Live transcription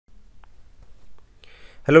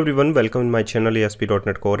Hello everyone, welcome to my channel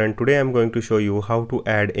ASP.NET Core, and today I'm going to show you how to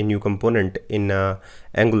add a new component in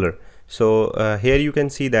Angular. So here you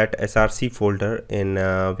can see that src folder in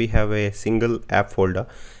we have a single app folder,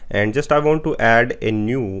 and just I want to add a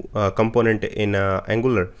new component in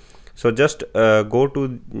Angular. So just go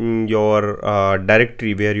to your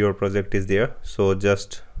directory where your project is there. So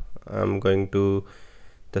just I'm going to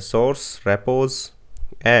the source repos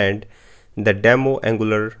and the demo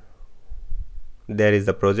Angular. There is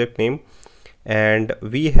the project name, and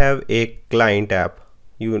we have a client app.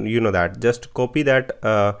 You know that. Just copy that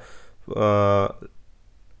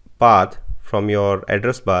path from your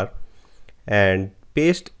address bar and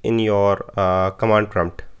paste in your command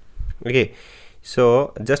prompt. Okay,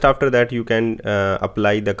 so just after that you can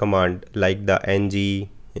apply the command like the ng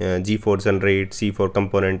g4 generate c4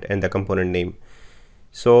 component and the component name.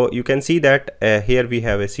 So you can see that here we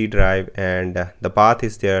have a C drive, and the path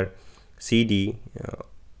is there cd,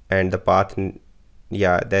 and the path,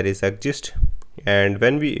 there is exist. And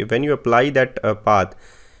when you apply that path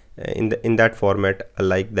in that format,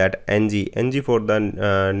 like that ng for the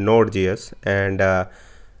node.js, and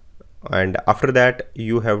after that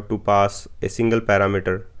you have to pass a single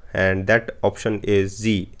parameter, and that option is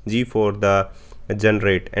g for the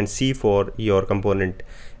generate and c for your component,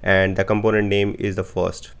 and the component name is the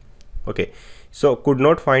first. Okay, so could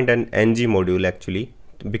not find an ng module actually,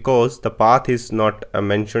 because the path is not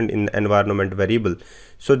mentioned in the environment variable.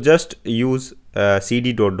 So just use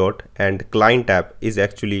cd dot and client app is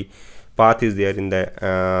actually path is there in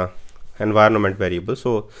the environment variable.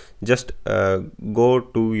 So just go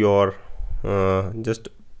to your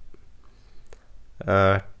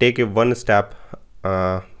take a one step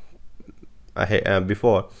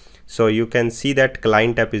before. So you can see that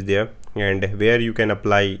client app is there, and where you can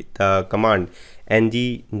apply the command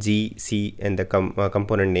ng-gc and the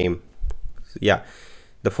component name. So,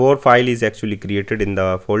 the 4 file is actually created in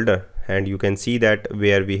the folder, and you can see that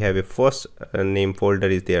where we have a first name folder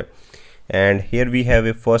is there, and here we have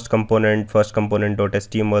a first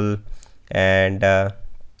component.html and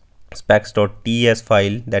specs.ts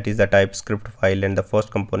file, that is the TypeScript file, and the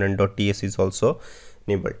first component.ts is also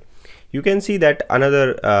enabled. You can see that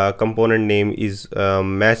another component name is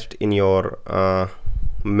matched in your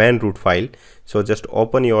main root file. So just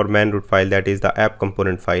open your main root file, that is the app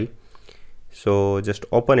component file. So just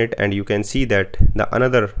open it, and you can see that the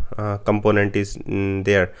another component is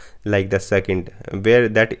there, like the second, where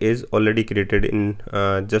that is already created in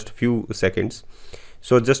just few seconds.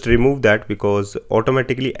 So just remove that, because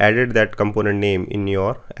automatically added that component name in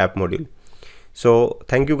your app module. So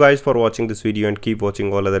thank you guys for watching this video, and keep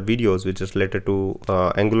watching all other videos which is related to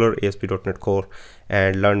Angular, ASP.NET Core,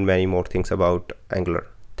 and learn many more things about Angular.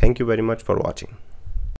 Thank you very much for watching.